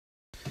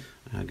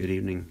Good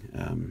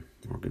evening,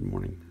 or good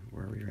morning,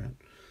 wherever you're at.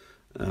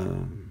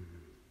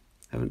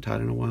 Haven't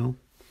tied in a while,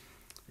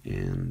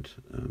 and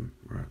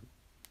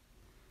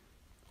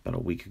about a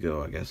week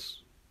ago, I guess,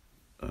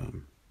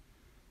 I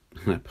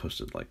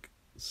posted like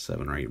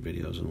 7 or 8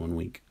 videos in 1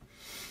 week.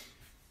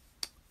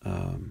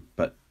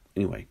 But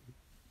anyway,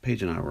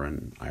 Paige and I were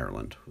in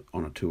Ireland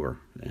on a tour,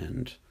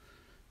 and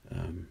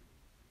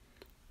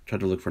tried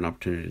to look for an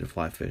opportunity to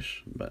fly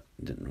fish, but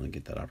didn't really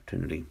get that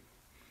opportunity.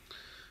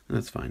 And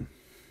that's fine.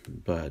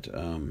 But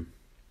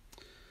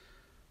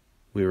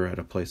we were at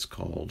a place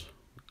called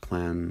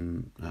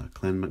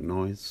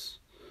Clonmacnoise.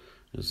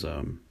 It was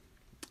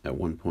at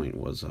one point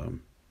was a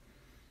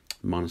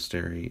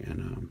monastery and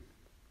a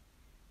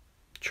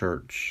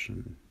church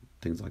and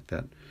things like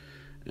that.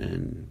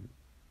 And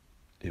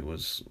they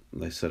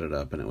set it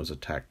up, and it was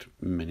attacked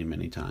many,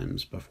 many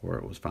times before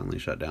it was finally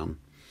shut down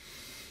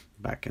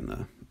back in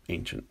the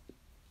ancient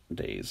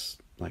days,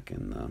 like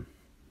in the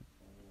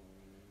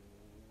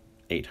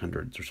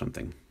 800s or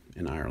something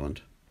in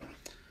Ireland.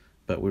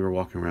 But we were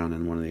walking around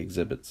in one of the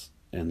exhibits,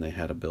 and they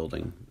had a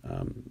building.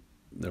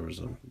 There was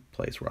a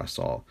place where I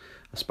saw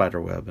a spider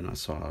web, and I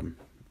saw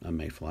a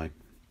Mayfly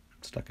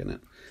stuck in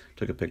it.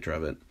 Took a picture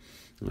of it,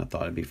 and I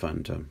thought it'd be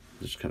fun to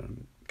just kind of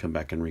come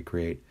back and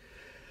recreate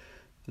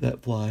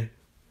that fly.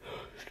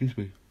 Excuse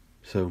me.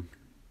 So,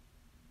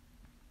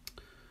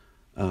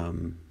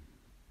 let's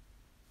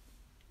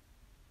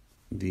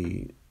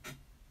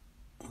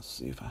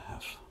see if I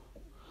have.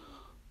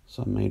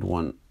 So I made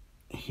one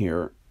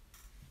here.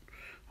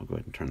 I'll go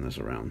ahead and turn this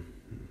around.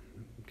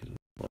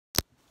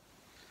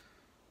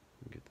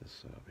 Get this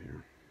set up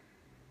here.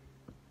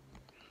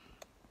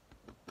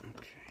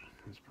 Okay,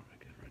 that's probably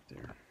good right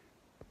there.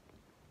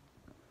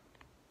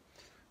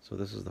 So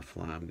this is the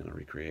fly I'm going to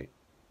recreate.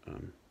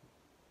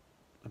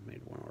 I've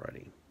made one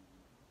already.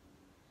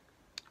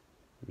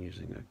 I'm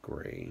using a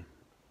gray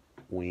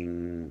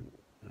wing,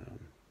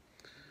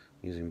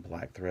 using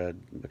black thread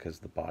because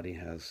the body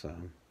has,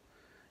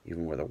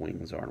 even where the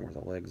wings are and where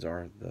the legs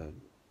are, the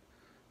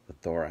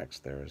thorax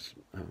there is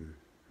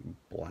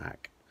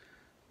black,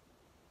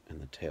 and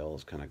the tail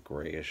is kind of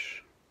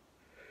grayish.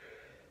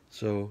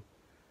 So,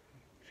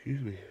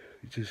 excuse me,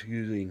 just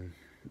using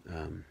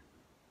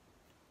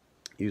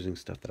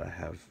stuff that I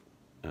have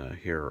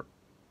here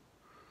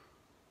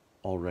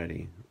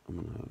already. I'm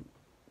gonna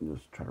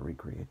just try to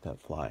recreate that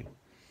fly.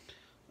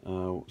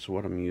 So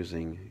what I'm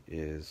using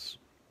is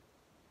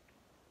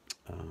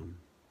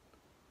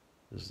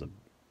this is a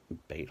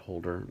bait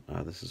holder.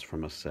 This is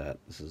from a set.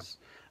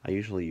 I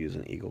usually use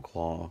an eagle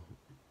claw.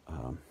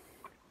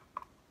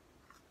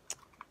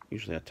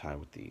 Usually I tie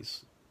with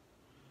these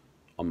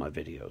on my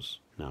videos.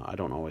 Now, I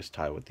don't always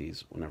tie with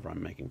these whenever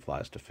I'm making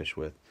flies to fish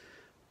with,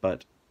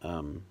 but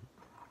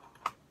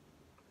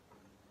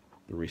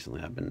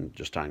recently I've been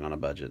just tying on a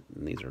budget,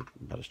 and these are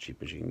about as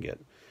cheap as you can get.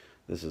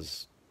 This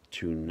is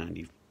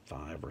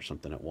 $2.95 or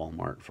something at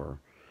Walmart for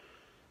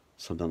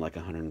something like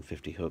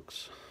 150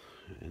 hooks,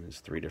 and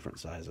it's 3 different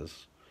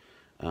sizes.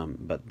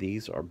 But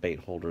these are bait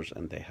holders,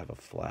 and they have a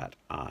flat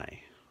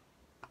eye.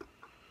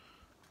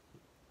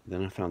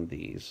 Then I found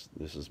these.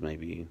 This is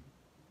maybe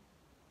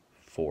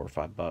 $4 or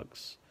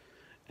 $5,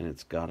 and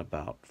it's got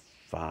about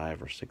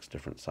 5 or 6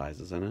 different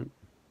sizes in it.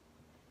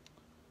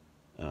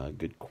 A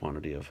good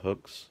quantity of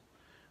hooks,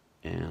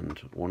 and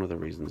one of the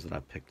reasons that I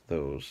picked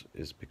those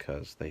is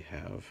because they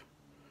have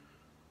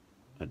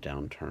a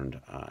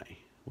downturned eye,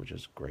 which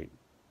is great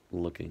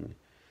looking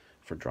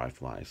for dry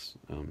flies.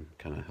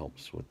 Kind of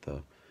helps with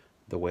the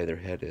way their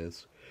head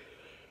is.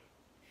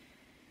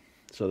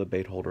 So the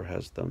bait holder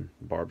has the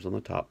barbs on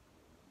the top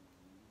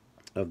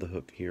of the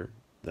hook here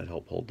that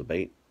help hold the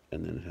bait,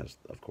 and then it has,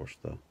 of course,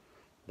 the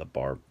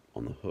barb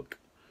on the hook.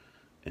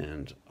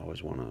 And I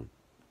always want to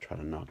try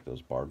to knock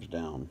those barbs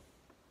down.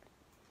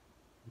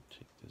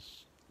 Take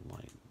this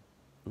light.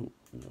 Oh,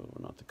 no,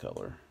 not the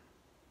color.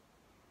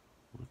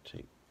 I'll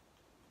take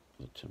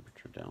the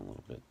temperature down a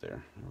little bit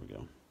there. There we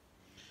go.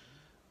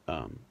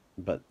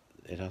 But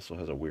it also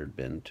has a weird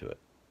bend to it,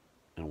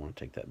 and I want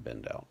to take that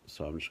bend out.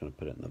 So I'm just going to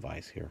put it in the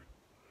vise here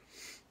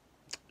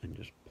and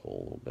just pull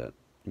a little bit.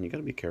 And you got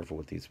to be careful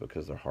with these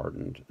because they're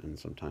hardened, and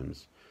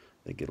sometimes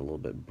they get a little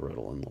bit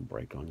brittle and they'll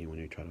break on you when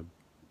you try to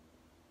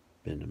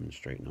bend them and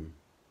straighten them.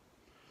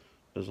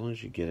 But as long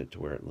as you get it to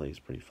where it lays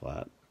pretty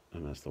flat,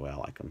 and that's the way I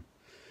like them.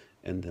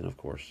 And then, of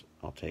course,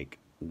 I'll take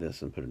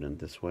this and put it in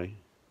this way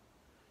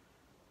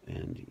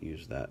and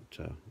use that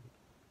to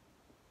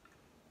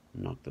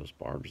knock those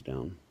barbs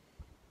down.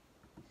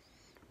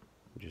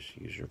 Just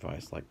use your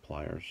vise like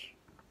pliers.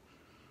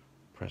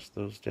 Press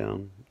those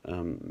down,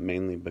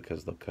 mainly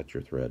because they'll cut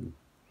your thread.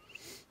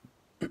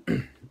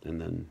 And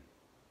then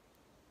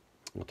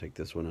we'll take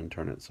this one and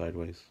turn it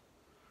sideways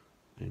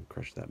and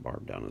crush that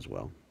barb down as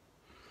well.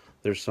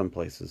 There's some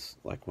places,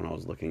 like when I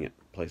was looking at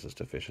places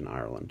to fish in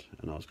Ireland,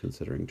 and I was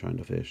considering trying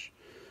to fish,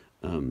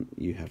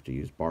 you have to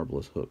use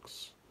barbless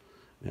hooks.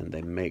 And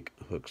they make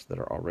hooks that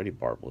are already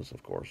barbless,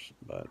 of course,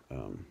 but I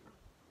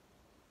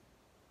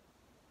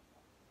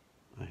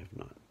have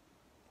not.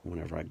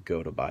 Whenever I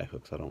go to buy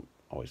hooks, I don't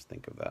always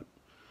think of that.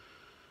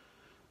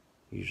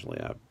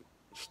 Usually I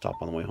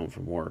stop on the way home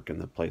from work,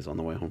 and the place on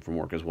the way home from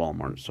work is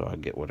Walmart, so I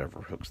get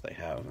whatever hooks they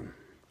have and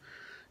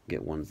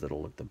get ones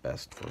that'll look the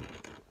best for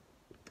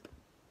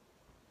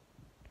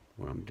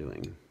what I'm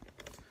doing.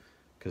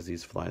 Because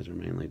these flies are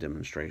mainly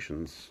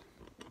demonstrations,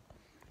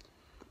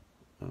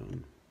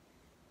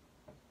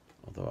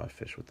 although I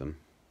fish with them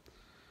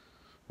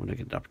when I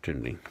get the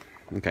opportunity.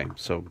 Okay,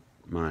 so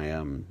my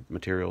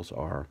materials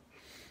are,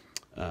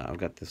 I've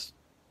got this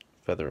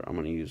feather. I'm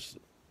going to use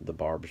the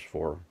barbs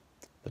for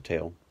the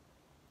tail.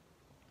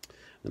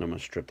 Then I'm going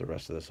to strip the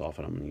rest of this off,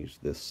 and I'm going to use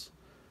this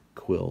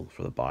quill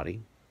for the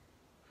body.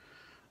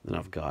 Then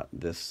I've got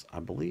this, I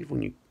believe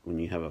when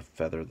you have a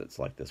feather that's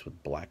like this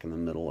with black in the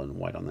middle and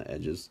white on the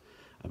edges,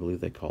 I believe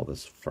they call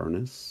this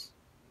furnace.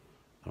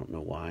 I don't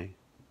know why,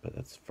 but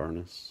that's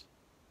furnace.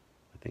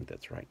 I think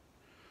that's right.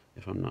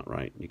 If I'm not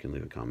right, you can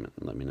leave a comment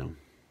and let me know.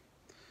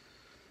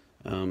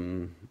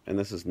 And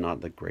this is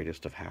not the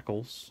greatest of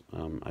hackles.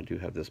 I do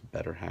have this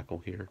better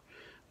hackle here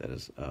that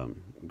is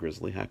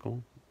grizzly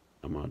hackle.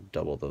 I'm going to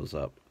double those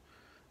up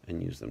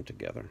and use them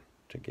together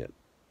to get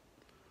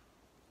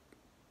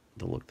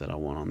the look that I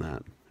want on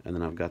that. And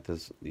then I've got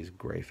these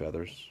gray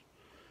feathers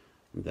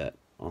that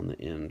on the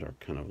end are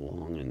kind of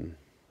long and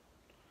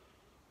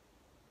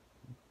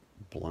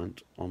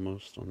blunt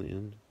almost on the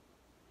end.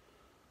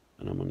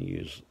 And I'm going to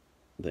use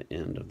the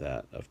end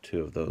of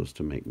two of those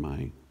to make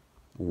my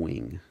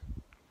wing.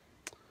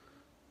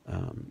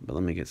 But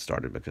let me get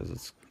started because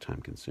it's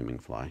time consuming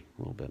fly a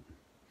little bit.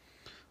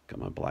 Got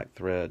my black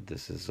thread.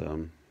 This is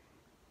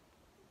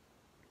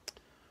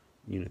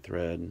unit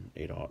thread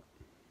 8/0.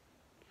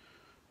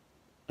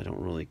 I don't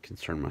really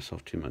concern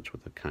myself too much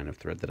with the kind of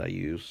thread that I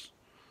use.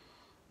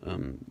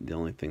 The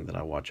only thing that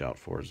I watch out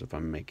for is if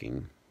I'm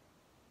making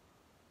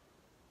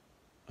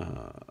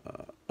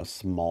a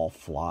small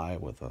fly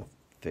with a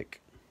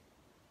thick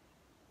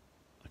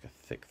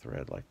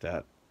thread like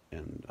that,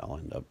 and I'll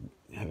end up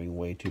having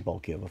way too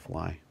bulky of a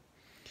fly.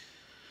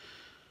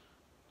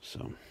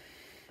 So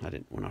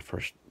when I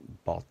first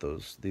bought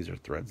those, these are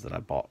threads that I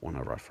bought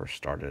whenever I first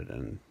started,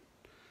 and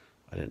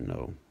I didn't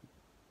know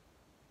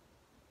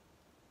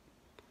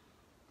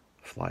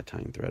fly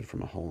tying thread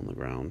from a hole in the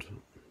ground,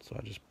 so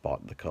I just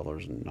bought the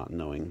colors and not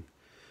knowing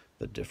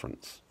the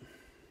difference.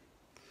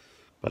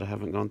 But I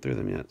haven't gone through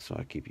them yet, so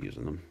I keep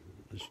using them.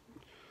 Just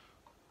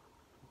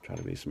try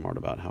to be smart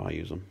about how I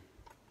use them.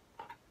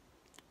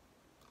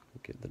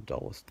 Get the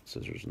dullest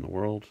scissors in the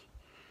world.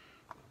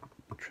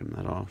 Trim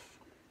that off.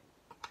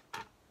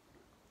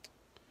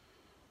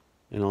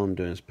 And all I'm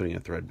doing is putting a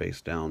thread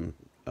base down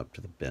up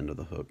to the bend of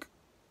the hook,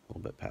 a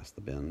little bit past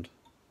the bend.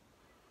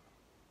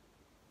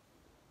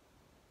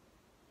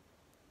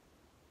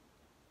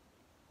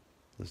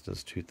 This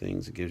does two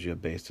things. It gives you a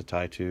base to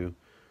tie to.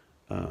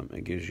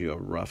 It gives you a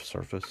rough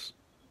surface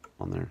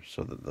on there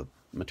so that the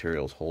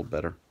materials hold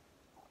better.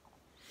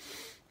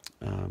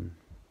 I'm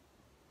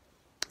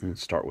going to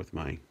start with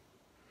my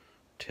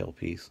tail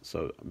piece.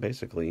 So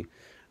basically,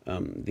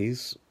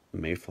 these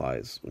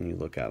mayflies, when you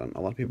look at them,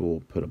 a lot of people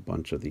will put a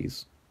bunch of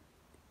these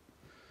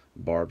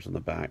barbs on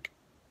the back,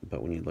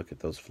 but when you look at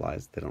those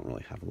flies, they don't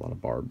really have a lot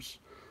of barbs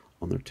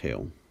on their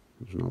tail.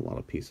 There's not a lot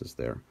of pieces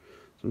there.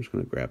 So I'm just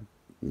going to grab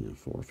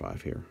 4 or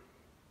 5 here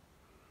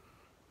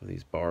of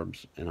these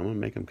barbs, and I'm going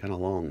to make them kind of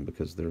long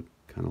because they're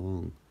kind of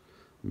long.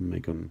 I'm going to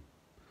make them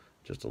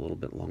just a little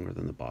bit longer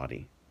than the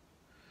body.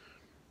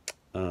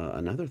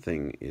 Another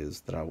thing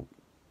is that I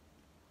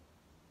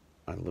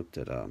looked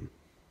at, I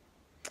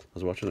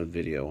was watching a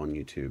video on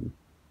YouTube.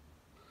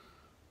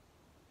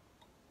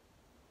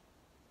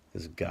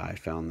 This guy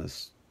found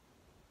this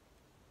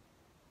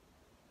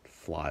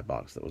fly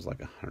box that was like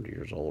 100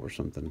 years old or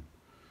something.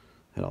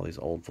 Had all these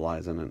old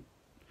flies in it.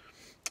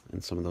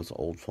 And some of those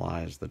old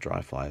flies, the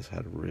dry flies,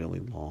 had really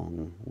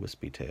long,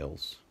 wispy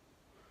tails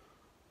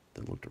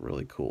that looked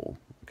really cool.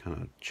 It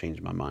kind of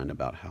changed my mind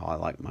about how I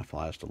like my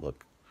flies to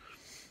look.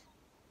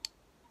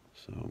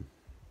 So,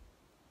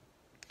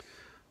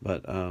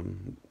 but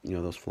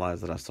those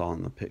flies that I saw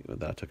in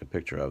that I took a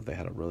picture of, they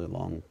had a really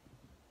long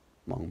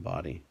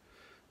body,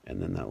 and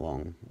then that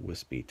long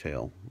wispy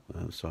tail.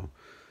 I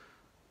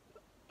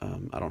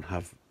don't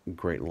have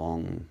great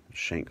long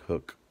shank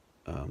hook.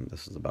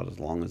 This is about as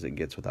long as it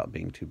gets without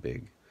being too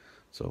big.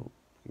 So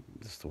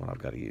this is what I've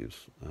got to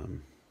use.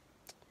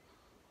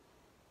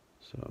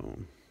 So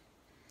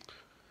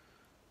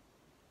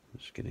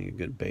just getting a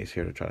good base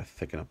here to try to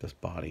thicken up this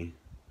body.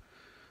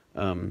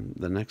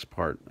 The next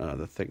part,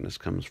 the thickness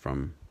comes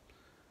from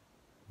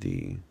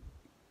the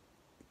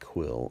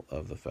quill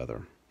of the feather.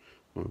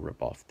 I'm going to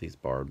rip off these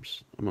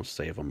barbs. I'm going to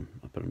save them.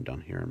 I'll put them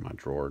down here in my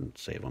drawer and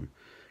save them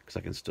because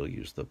I can still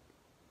use the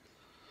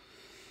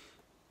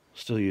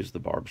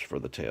barbs for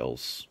the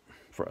tails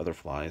for other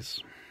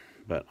flies.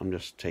 But I'm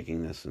just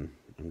taking this and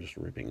I'm just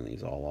ripping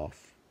these all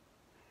off.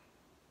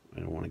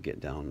 I don't want to get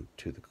down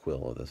to the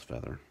quill of this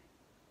feather.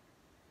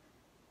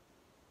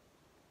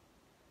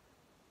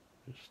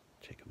 Just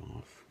take them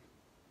off.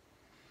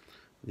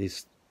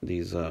 These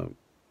are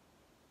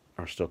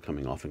still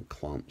coming off in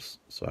clumps,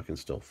 so I can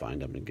still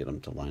find them and get them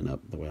to line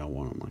up the way I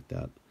want them, like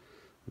that.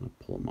 I'll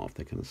pull them off.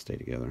 They kind of stay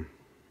together.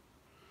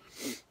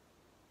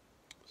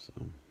 So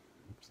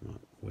it's not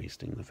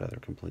wasting the feather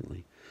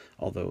completely.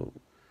 Although,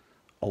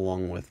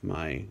 along with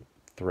my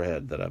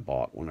thread that I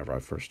bought whenever I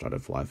first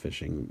started fly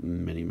fishing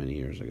many, many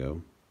years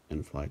ago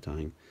and fly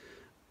tying,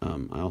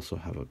 I also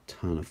have a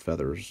ton of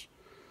feathers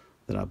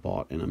that I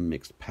bought in a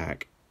mixed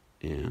pack,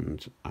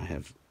 and I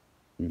have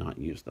not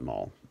used them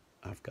all.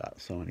 I've got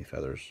so many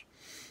feathers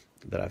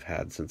that I've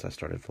had since I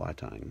started fly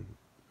tying,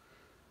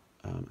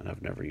 and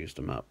I've never used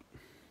them up.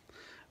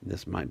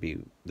 This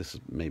is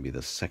maybe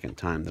the second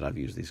time that I've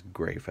used these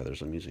gray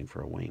feathers I'm using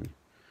for a wing.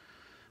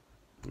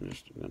 I'm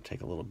just going to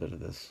take a little bit of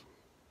this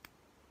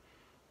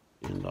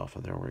end off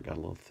of there where it got a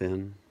little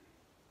thin.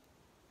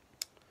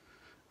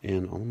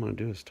 And all I'm going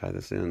to do is tie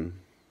this in.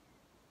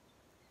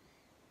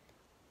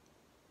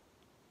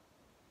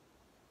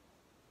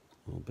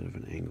 A little bit of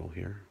an angle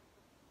here.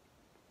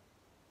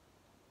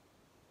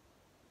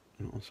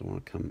 And I also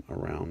want to come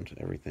around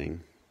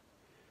everything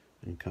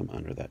and come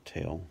under that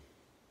tail.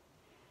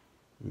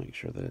 Make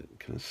sure that it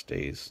kind of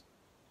stays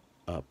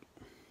up.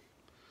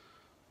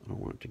 I don't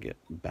want it to get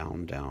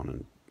bound down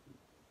and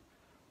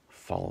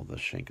follow the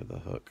shank of the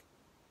hook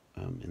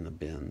in the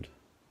bend.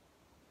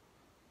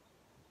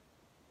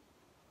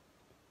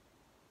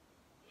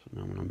 So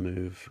now I'm going to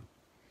move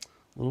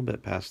a little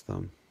bit past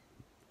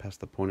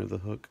the point of the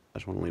hook. I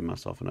just want to leave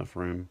myself enough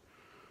room.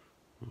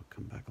 I'll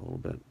come back a little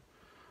bit.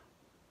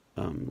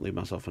 Leave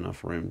myself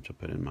enough room to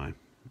put in my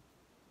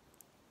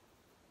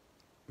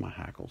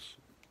hackles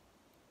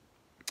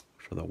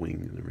for the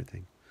wing and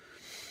everything.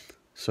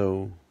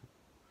 So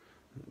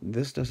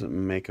this doesn't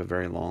make a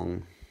very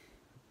long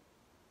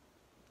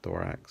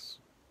thorax,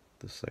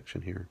 this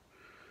section here,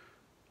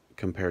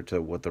 compared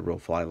to what the real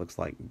fly looks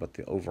like, but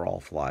the overall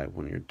fly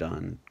when you're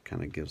done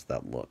kind of gives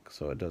that look.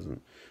 So it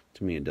doesn't,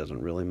 to me, it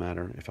doesn't really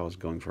matter. If I was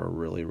going for a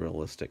really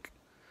realistic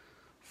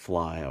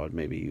fly, I would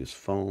maybe use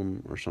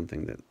foam or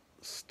something that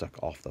stuck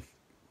off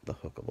the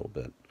hook a little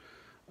bit.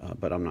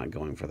 But I'm not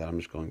going for that. I'm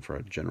just going for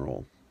a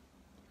general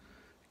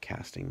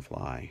casting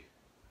fly.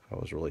 If I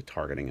was really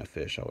targeting a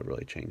fish, I would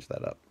really change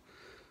that up.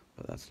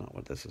 But that's not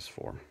what this is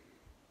for.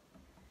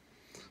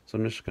 So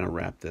I'm just going to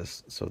wrap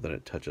this so that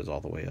it touches all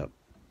the way up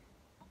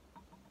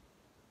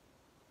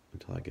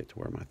until I get to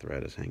where my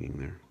thread is hanging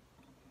there.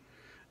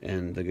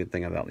 And the good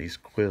thing about these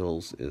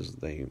quills is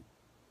they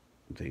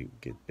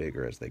get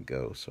bigger as they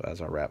go. So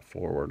as I wrap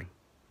forward,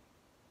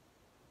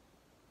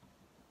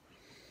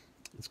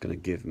 it's going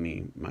to give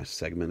me my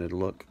segmented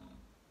look,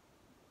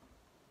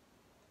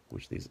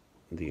 which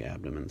the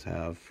abdomens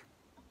have,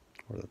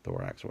 or the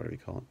thorax, or whatever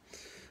you call it.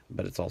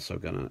 But it's also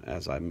going to,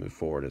 as I move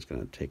forward, it's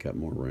going to take up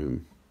more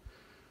room,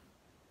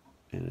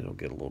 and it'll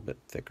get a little bit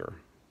thicker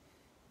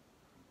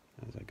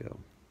as I go.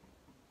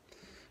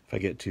 If I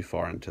get too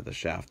far into the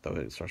shaft, though,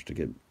 it starts to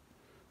get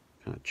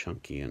kind of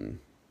chunky, and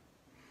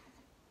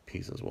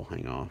pieces will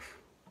hang off.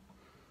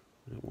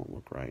 It won't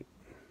look right.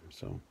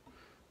 So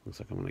looks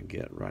like I'm going to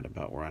get right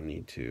about where I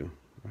need to,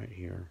 right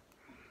here.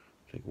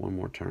 Take one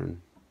more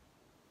turn.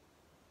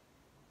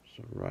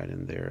 So right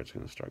in there, it's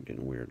going to start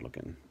getting weird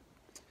looking.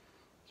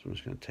 So I'm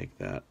just going to take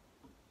that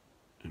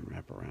and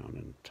wrap around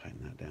and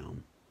tighten that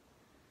down.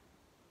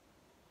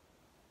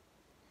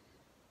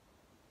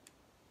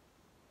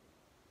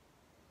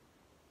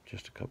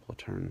 Just a couple of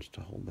turns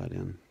to hold that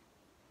in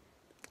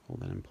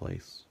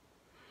place.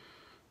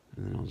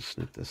 And then I'll just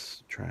snip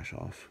this trash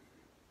off.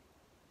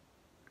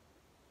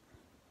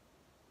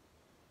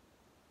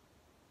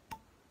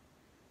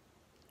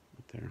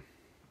 Right there.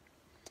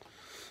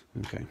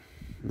 Okay,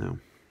 now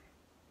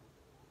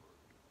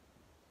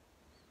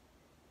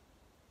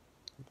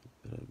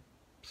a bit of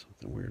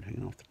something weird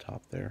hanging off the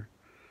top there.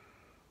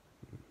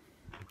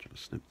 I'm trying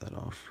to snip that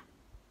off.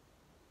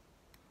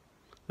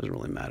 Doesn't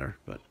really matter,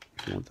 but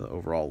if you want the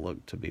overall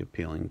look to be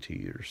appealing to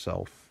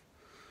yourself,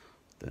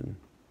 then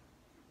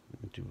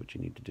do what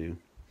you need to do.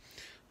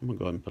 I'm going to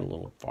go ahead and put a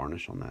little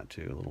varnish on that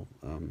too, a little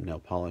nail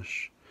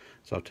polish.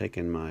 So I've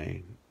taken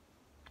my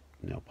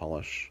nail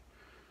polish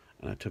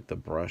and I took the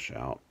brush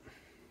out.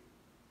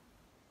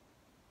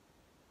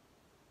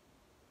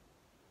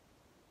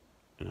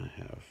 And I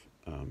have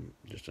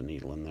just a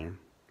needle in there.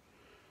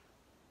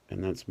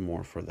 And that's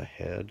more for the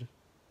head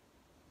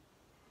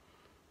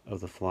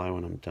of the fly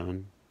when I'm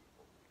done.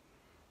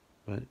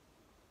 But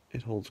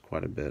it holds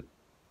quite a bit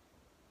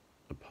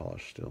of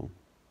polish still.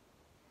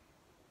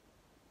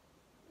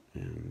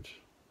 And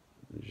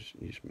you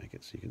just make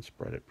it so you can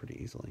spread it pretty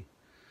easily.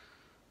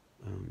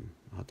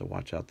 I'll have to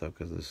watch out though,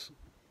 because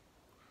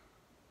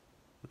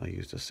I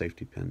used a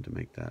safety pin to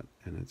make that,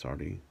 and it's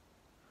already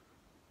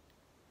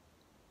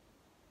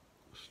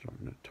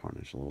starting to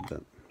tarnish a little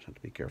bit. Just have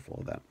to be careful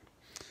of that.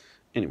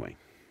 Anyway,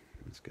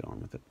 let's get on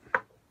with it.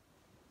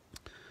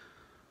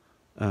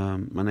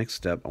 My next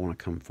step, I want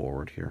to come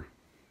forward here.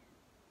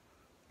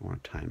 I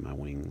want to tie my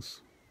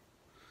wings,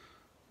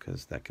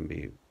 because that can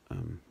be a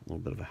little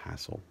bit of a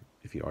hassle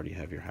if you already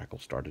have your hackle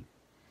started.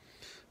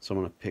 So I'm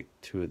going to pick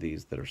two of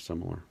these that are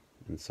similar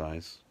in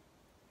size.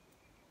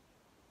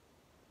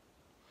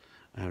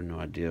 I have no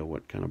idea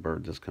what kind of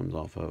bird this comes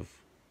off of.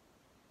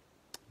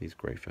 these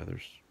gray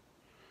feathers.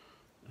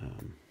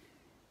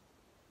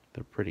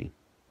 They're pretty.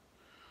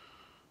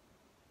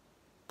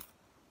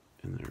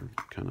 And they're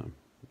kind of,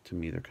 to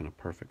me, they're kind of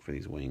perfect for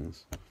these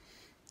wings.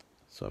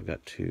 So I've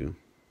got two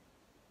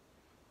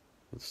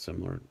with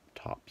similar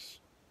tops.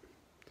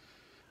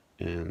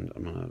 And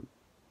I'm going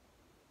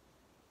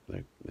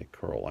to, they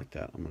curl like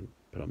that. I'm going to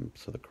put them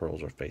so the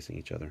curls are facing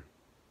each other.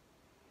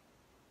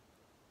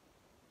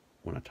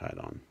 When I tie it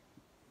on,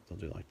 they'll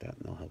do like that,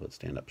 and they'll help it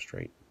stand up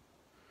straight.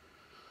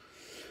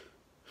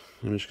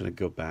 I'm just going to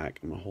go back.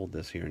 I'm going to hold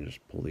this here and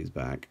just pull these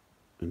back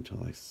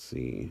until I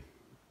see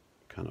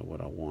kind of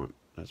what I want.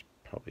 That's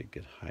probably a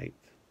good height.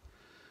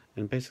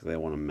 And basically I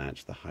want to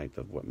match the height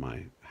of what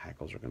my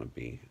hackles are going to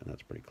be, and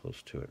that's pretty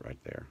close to it right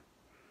there.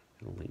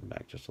 It'll lean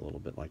back just a little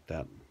bit like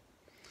that.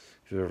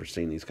 If you've ever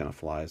seen these kind of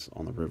flies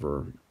on the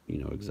river, you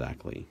know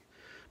exactly.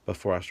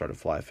 Before I started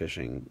fly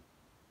fishing,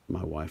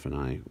 my wife and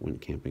I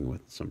went camping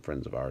with some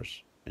friends of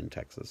ours in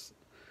Texas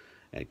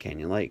at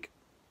Canyon Lake.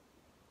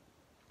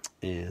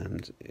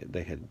 And it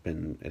had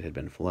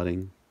been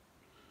flooding,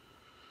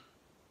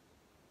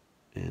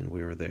 and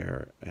we were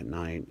there at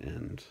night,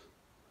 and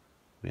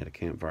we had a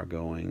campfire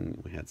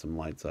going, we had some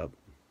lights up,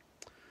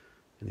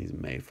 and these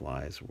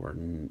mayflies were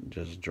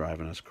just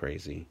driving us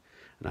crazy,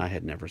 and I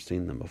had never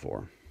seen them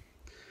before,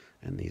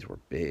 and these were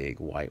big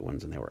white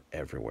ones, and they were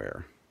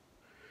everywhere.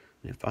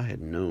 And if I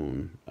had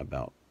known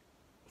about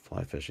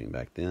fly fishing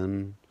back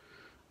then,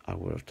 I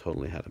would have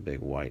totally had a big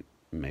white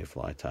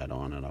mayfly tied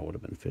on, and I would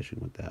have been fishing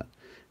with that.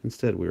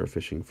 Instead, we were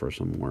fishing for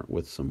some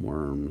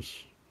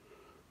worms,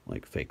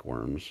 like fake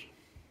worms,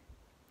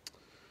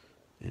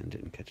 and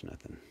didn't catch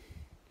nothing.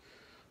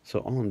 So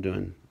all I'm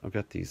doing, I've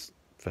got these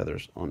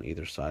feathers on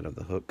either side of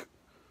the hook,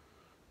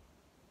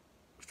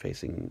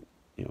 facing,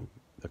 you know,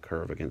 the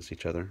curve against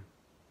each other,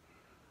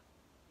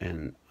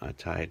 and I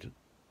tied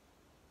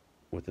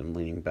with them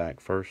leaning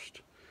back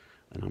first,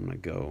 and I'm going to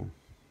go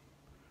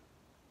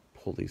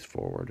pull these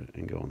forward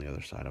and go on the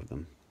other side of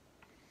them.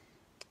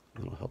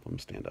 That'll help them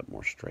stand up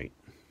more straight,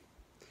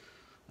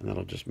 and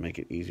that'll just make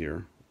it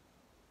easier.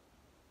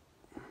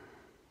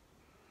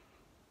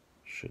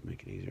 Should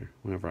make it easier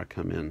whenever I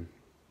come in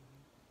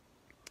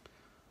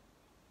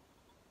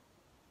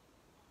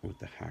with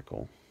the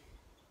hackle.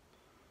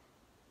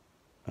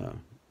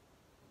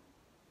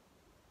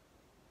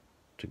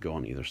 To go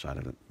on either side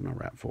of it when I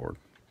wrap forward.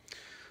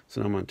 So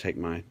now I'm going to take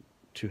my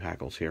two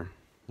hackles here.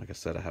 Like I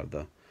said, I have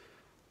the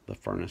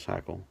furnace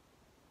hackle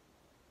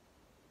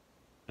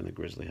and the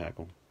grizzly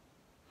hackle.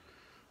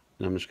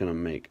 And I'm just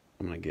going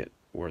to get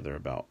where they're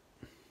about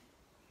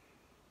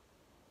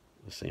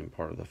the same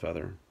part of the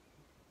feather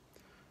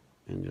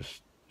and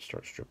just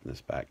start stripping this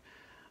back.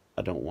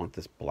 I don't want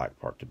this black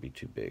part to be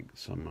too big,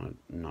 so I'm going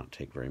to not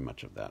take very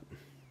much of that.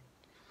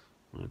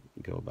 I'm going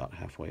to go about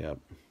halfway up.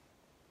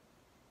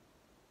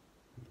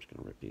 I'm just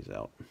going to rip these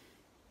out.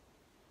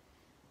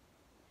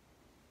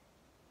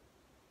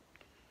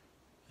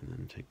 And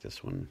then take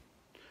this one.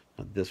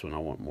 Now this one I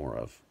want more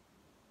of,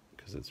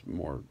 because it's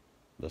more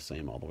the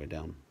same all the way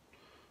down.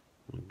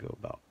 I'm going to go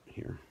about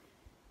here.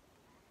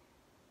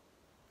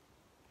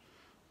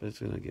 But it's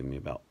going to give me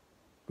about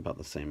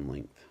the same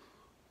length.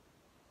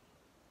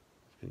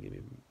 It's going to give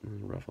me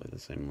roughly the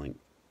same length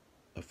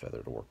of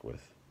feather to work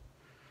with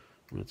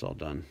when it's all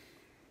done.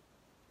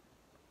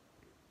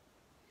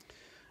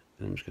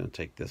 And I'm just going to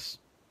take this,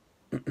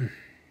 after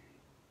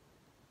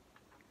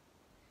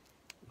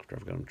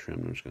I've got them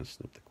trimmed, I'm just going to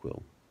snip the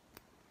quill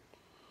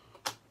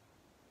so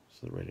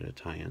they're ready to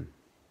tie in.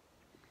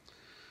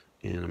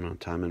 And I'm going to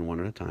tie them in one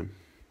at a time.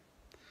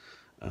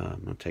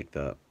 I'm going to take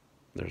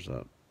there's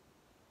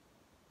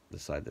the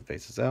side that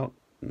faces out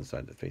and the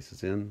side that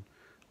faces in.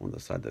 I want the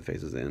side that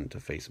faces in to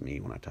face me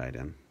when I tie it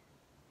in.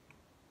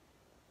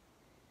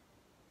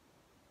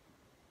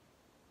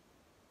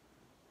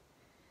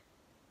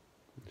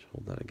 Just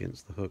hold that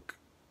against the hook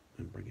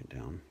and bring it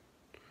down.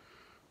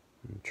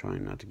 I'm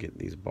trying not to get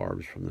these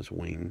barbs from this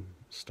wing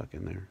stuck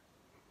in there.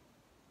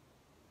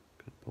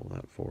 Gonna pull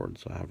that forward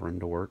so I have room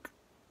to work.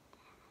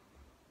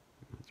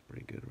 That's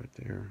pretty good right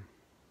there.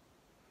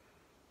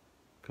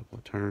 A couple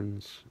of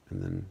turns,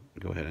 and then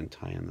go ahead and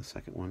tie in the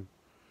second one.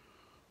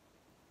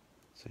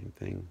 Same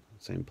thing,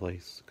 same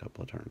place, a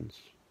couple of turns.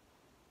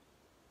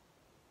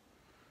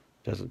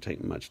 Doesn't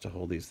take much to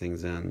hold these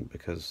things in,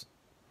 because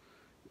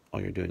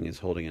all you're doing is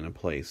holding it in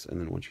place,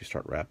 and then once you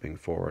start wrapping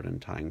forward and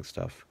tying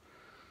stuff,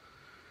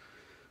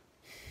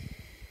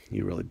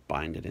 you really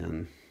bind it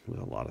in with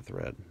a lot of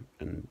thread,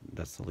 and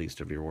that's the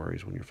least of your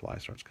worries when your fly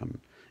starts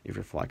coming. If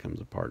your fly comes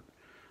apart,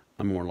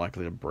 I'm more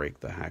likely to break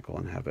the hackle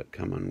and have it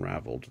come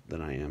unraveled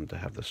than I am to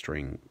have the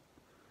string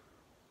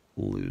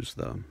lose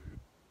the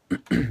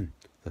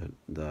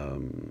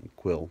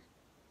quill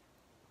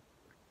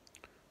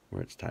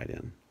where it's tied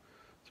in.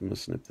 So I'm going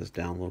to snip this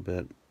down a little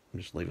bit. I'm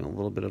just leaving a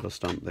little bit of a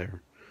stump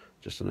there,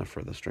 just enough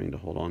for the string to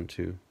hold on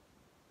to.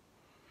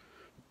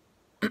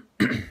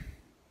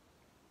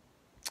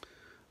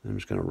 I'm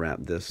just going to wrap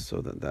this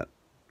so that that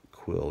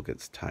quill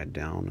gets tied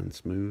down and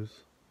smooth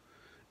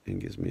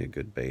and gives me a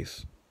good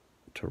base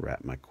to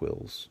wrap my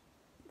quills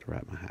to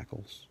wrap my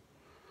hackles.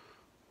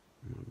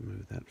 I'm going to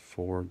move that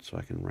forward so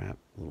I can wrap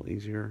a little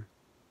easier.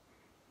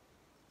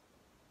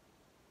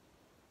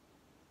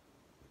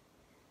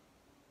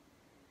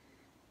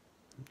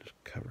 I'm just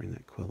covering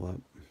that quill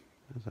up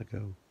as I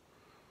go.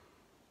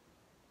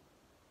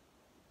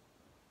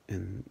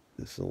 And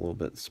this is a little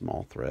bit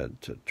small thread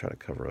to try to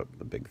cover up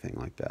a big thing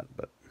like that,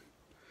 but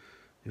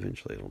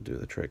eventually it'll do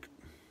the trick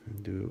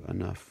and do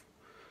enough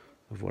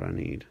of what I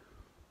need.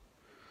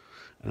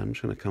 And I'm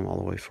just going to come all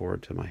the way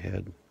forward to my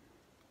head.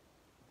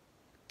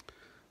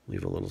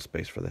 Leave a little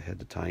space for the head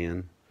to tie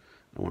in.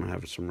 I want to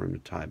have some room to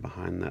tie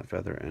behind that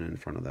feather and in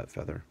front of that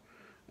feather,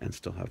 and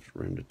still have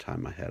room to tie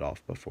my head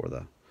off before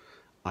the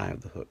eye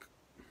of the hook.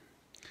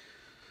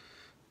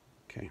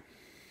 Okay.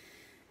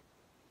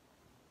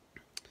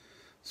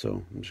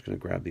 So I'm just going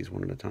to grab these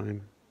one at a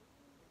time.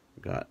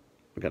 I've got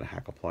a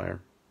hackle plier.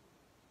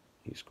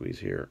 You squeeze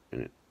here,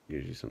 and it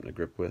gives you something to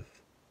grip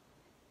with.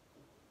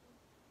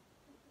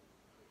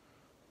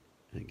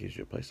 And it gives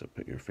you a place to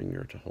put your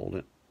finger to hold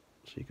it,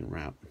 so you can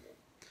wrap.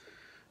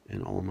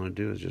 And all I'm going to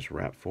do is just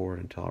wrap forward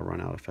until I run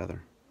out of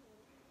feather.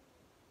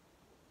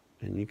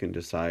 And you can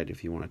decide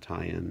if you want to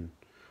tie in.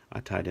 I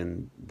tied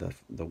in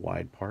the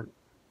wide part,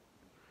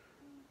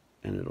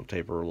 and it'll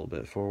taper a little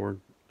bit forward.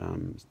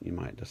 You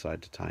might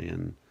decide to tie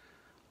in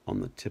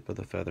on the tip of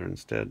the feather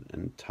instead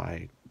and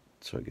tie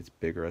so it gets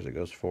bigger as it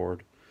goes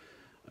forward.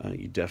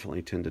 You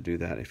definitely tend to do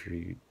that if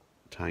you're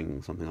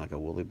tying something like a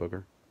woolly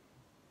booger.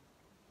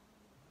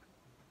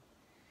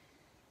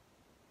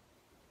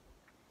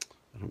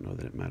 I don't know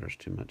that it matters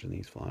too much in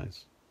these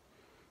flies.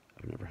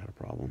 I've never had a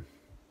problem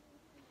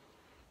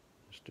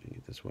just doing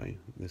it this way.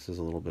 This is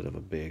a little bit of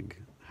a big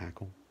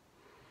hackle.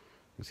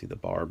 You can see the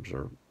barbs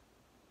are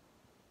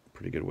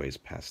pretty good ways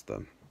past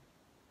the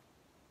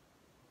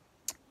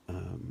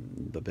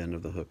bend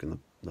of the hook and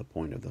the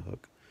point of the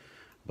hook,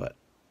 but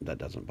that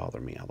doesn't bother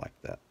me. I like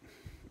that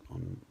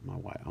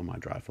on my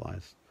dry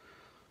flies.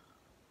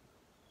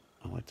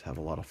 I like to have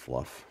a lot of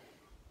fluff.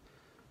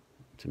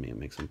 To me, it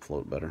makes them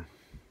float better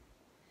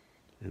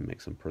and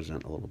makes them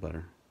present a little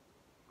better.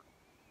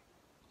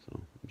 So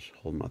I'm just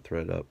holding my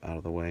thread up out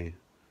of the way.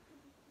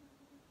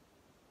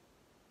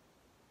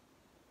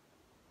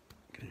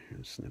 Okay,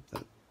 here, snip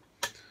that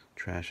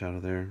trash out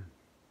of there.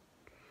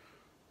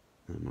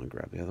 And I'm going to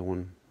grab the other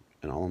one,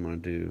 and all I'm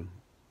going to do,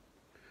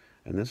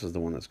 and this is the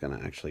one that's going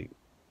to actually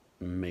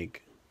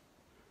make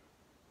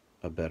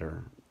a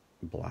better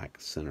black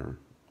center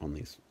on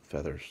these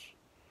feathers.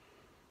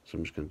 So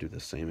I'm just going to do the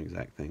same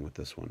exact thing with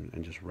this one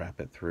and just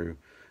wrap it through.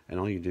 And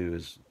all you do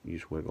is you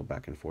just wiggle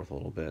back and forth a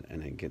little bit,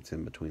 and it gets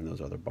in between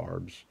those other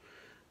barbs,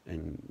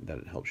 and that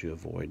it helps you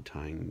avoid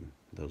tying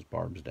those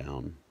barbs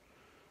down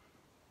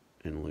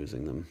and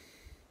losing them.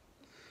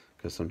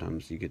 Because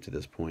sometimes you get to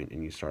this point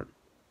and you start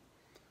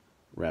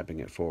wrapping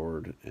it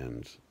forward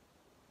and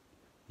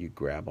you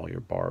grab all your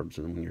barbs,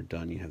 and when you're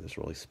done you have this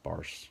really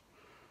sparse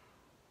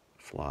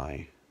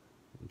fly.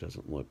 It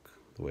doesn't look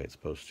the way it's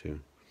supposed to.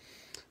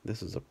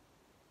 This is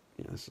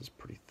this is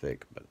pretty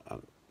thick, but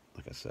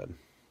like I said,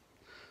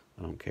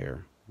 I don't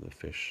care. The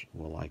fish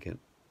will like it,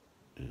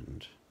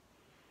 and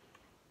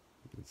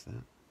that's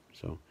that.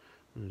 So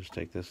I'm going to just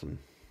take this and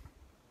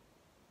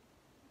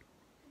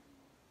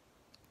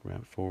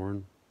wrap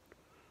forward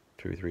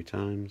 2 or 3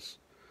 times.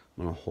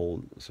 I'm going to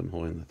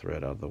holding the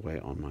thread out of the way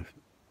on right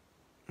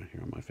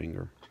here on my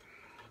finger.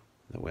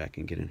 That way I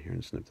can get in here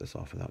and snip this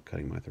off without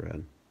cutting my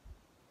thread.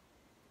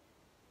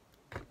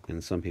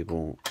 And some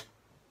people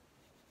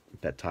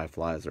that tie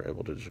flies are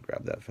able to just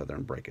grab that feather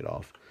and break it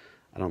off.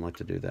 I don't like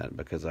to do that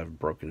because I've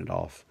broken it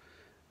off,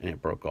 and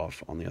it broke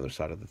off on the other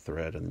side of the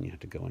thread, and then you have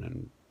to go in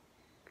and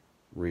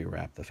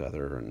rewrap the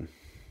feather and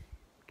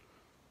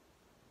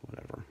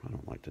whatever. I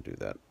don't like to do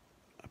that.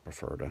 I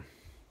prefer to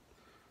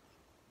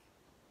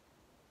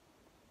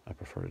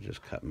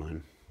just cut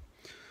mine.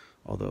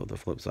 Although the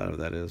flip side of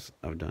that is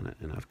I've done it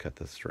and I've cut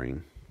the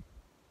string,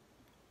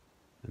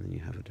 and then you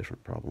have a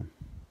different problem.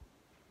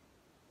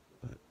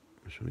 But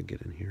I'm just going to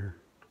get in here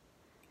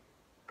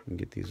and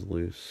get these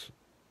loose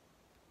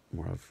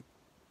where I've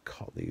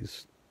caught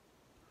these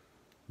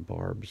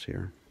barbs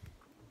here.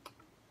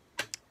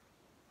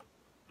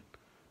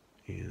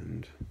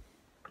 And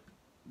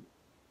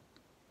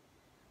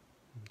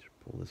just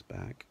pull this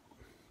back.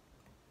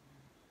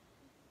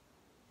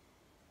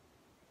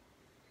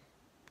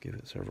 Give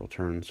it several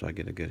turns so I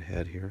get a good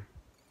head here.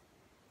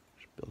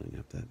 Just building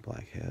up that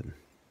black head.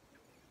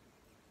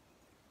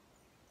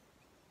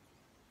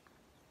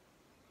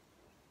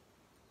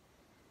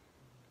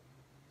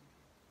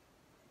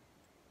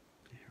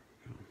 There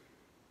we go.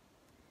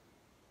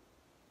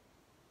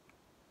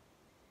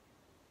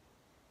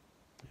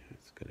 Yeah,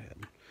 it's a good head.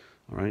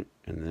 Alright,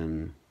 and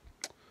then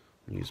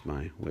use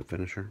my whip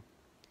finisher.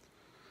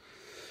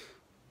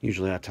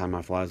 Usually I tie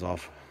my flies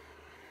off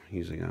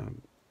using a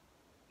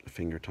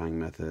finger tying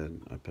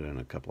method. I put in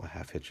a couple of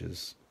half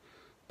hitches,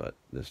 but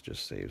this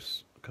just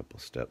saves a couple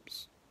of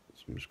steps.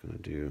 So I'm just going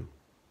to do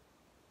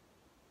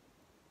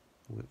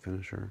whip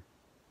finisher,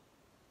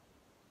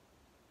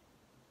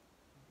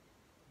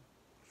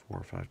 4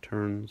 or 5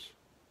 turns.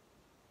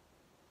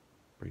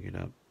 bring it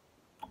up,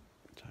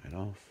 tie it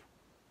off.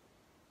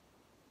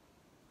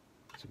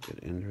 It's a good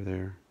ender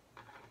there.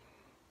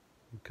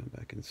 Come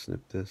back and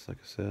snip this, like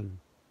I said.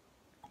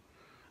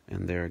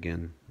 And there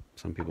again,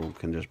 some people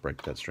can just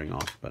break that string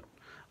off, but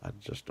I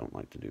just don't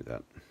like to do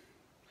that.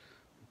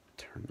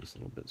 Turn this a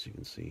little bit so you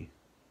can see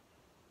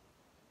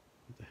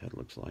what the head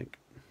looks like.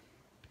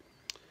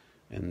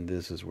 And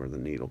this is where the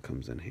needle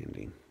comes in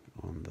handy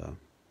on the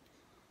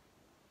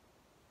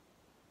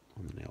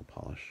nail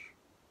polish.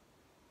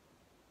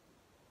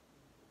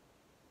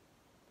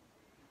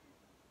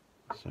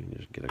 So I can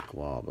just get a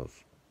glob of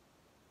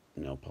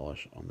nail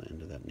polish on the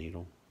end of that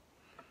needle,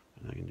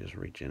 and I can just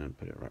reach in and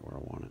put it right where I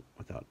want it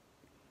without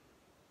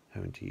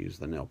having to use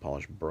the nail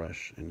polish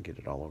brush and get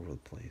it all over the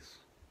place.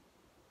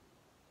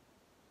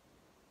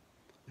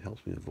 It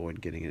helps me avoid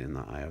getting it in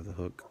the eye of the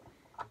hook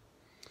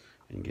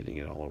and getting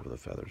it all over the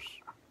feathers.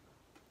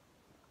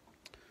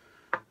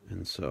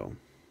 And so,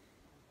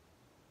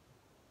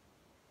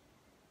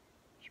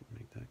 just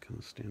make that kind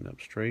of stand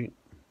up straight.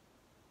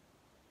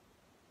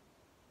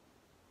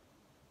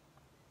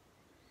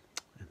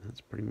 And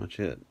that's pretty much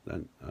it.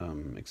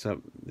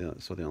 Except,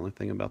 so the only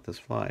thing about this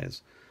fly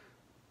is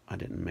I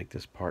didn't make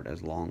this part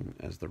as long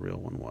as the real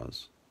one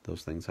was.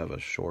 Those things have a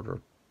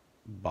shorter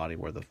body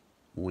where the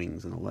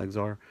wings and the legs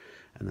are,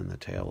 and then the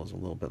tail is a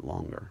little bit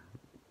longer.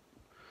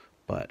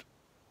 But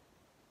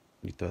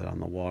you throw that on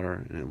the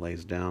water and it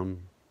lays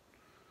down.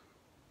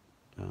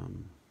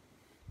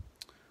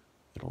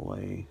 It'll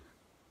lay.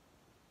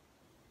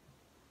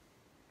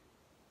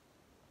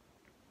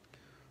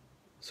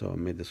 So I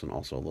made this one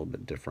also a little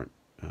bit different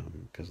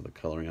because of the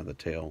coloring of the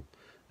tail,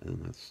 and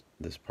then that's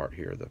this part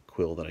here. The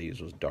quill that I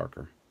used was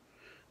darker.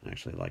 I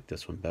actually like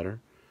this one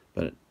better,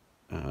 but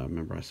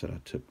remember I said I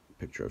took a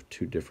picture of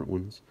two different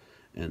ones,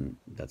 and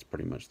that's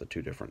pretty much the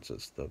two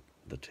differences.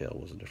 The tail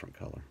was a different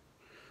color.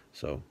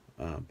 So,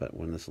 but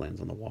when this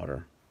lands on the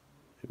water,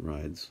 it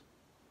rides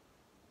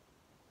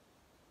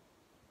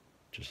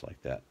just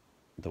like that,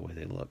 the way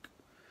they look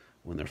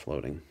when they're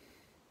floating.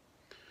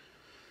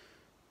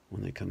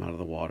 When they come out of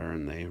the water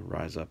and they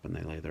rise up and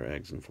they lay their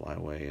eggs and fly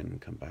away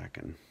and come back,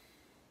 and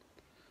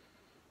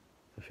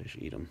the fish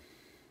eat them.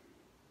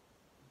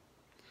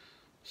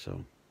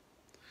 So,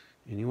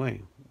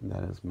 anyway,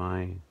 that is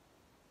my,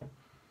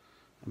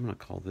 I'm going to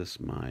call this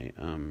my,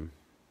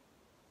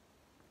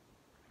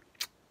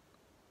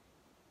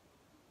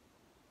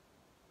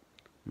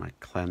 my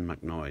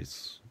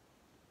Clonmacnoise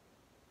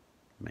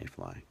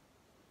Mayfly.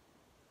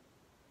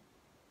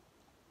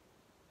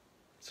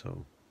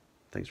 So,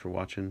 thanks for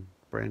watching,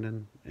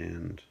 Brandon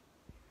and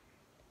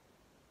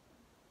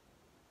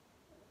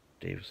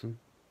Davison,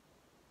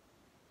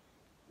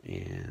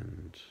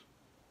 and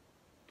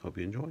hope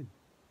you enjoyed.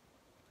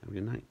 Have a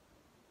good night.